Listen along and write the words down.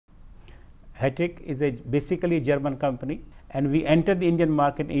Hettich is basically a German company, and we entered the Indian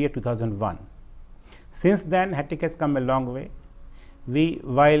market in year 2001. Since then, Hettich has come a long way.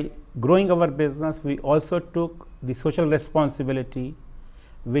 While growing our business, we also took the social responsibility,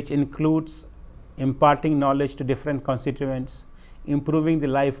 which includes imparting knowledge to different constituents, improving the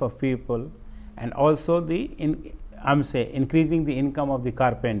life of people, and also increasing the income of the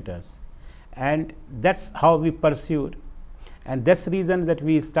carpenters. And that's how we pursued. And that's the reason that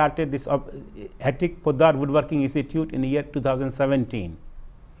we started this Hettich Podar Woodworking Institute in the year 2017.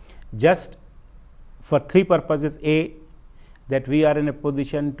 Just for three purposes: A, that we are in a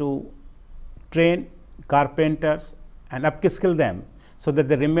position to train carpenters and upskill them so that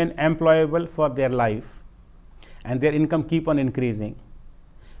they remain employable for their life and their income keep on increasing.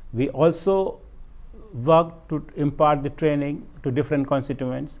 We also work to impart the training to different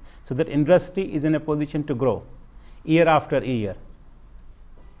constituents so that industry is in a position to grow year after year.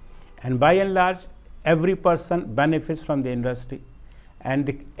 And by and large, every person benefits from the industry, and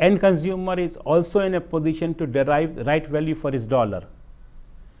the end consumer is also in a position to derive the right value for his dollar.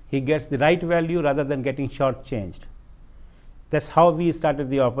 He gets the right value rather than getting shortchanged. That's how we started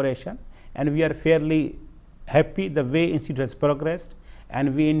the operation, and we are fairly happy the way institute has progressed,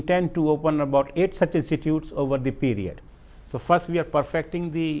 and we intend to open about 8 such institutes over the period. So, first we are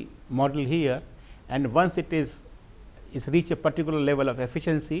perfecting the model here, and once it is reach a particular level of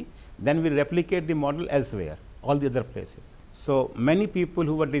efficiency, then we replicate the model elsewhere, all the other places. So, many people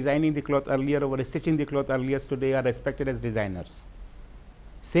who were designing the cloth earlier or were stitching the cloth earlier today are respected as designers.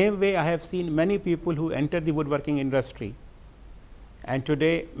 Same way, I have seen many people who entered the woodworking industry and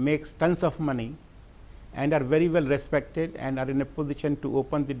today makes tons of money and are very well respected and are in a position to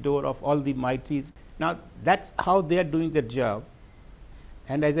open the door of all the mighties. Now, that's how they are doing their job.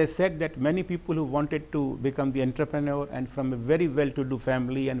 And as I said, that many people who wanted to become the entrepreneur and from a very well-to-do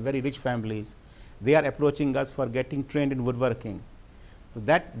family and very rich families, they are approaching us for getting trained in woodworking. So,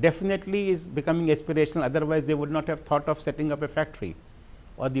 that definitely is becoming aspirational, otherwise they would not have thought of setting up a factory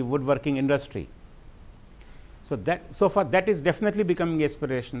or the woodworking industry. So far that is definitely becoming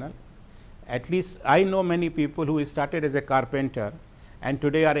aspirational. At least I know many people who started as a carpenter and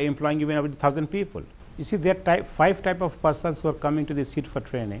today are employing even over 1,000 people. You see, there are 5 types of persons who are coming to the institute for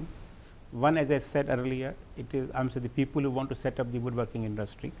training. One, as I said earlier, it is the people who want to set up the woodworking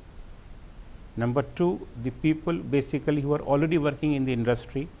industry. Number 2, the people basically who are already working in the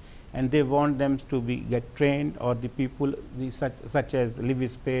industry and they want them to get trained, or the people such as Livy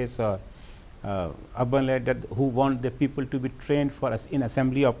Space or Urban Ladder, who want the people to be trained for us in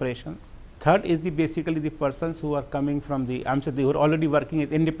assembly operations. Third is basically the persons who are coming from who are already working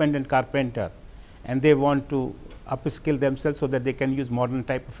as independent carpenter, and they want to upskill themselves so that they can use modern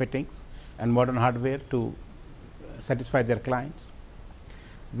type of fittings and modern hardware to satisfy their clients.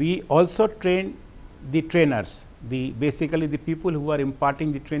 We also train the trainers, basically the people who are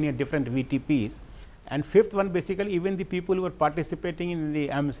imparting the training at different VTPs. And fifth one, basically even the people who are participating in the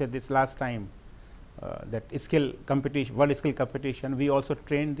this last time that skill competition, world skill competition, we also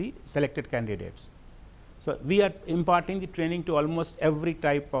train the selected candidates. So, we are imparting the training to almost every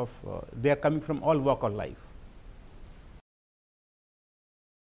type of, they are coming from all walk of life.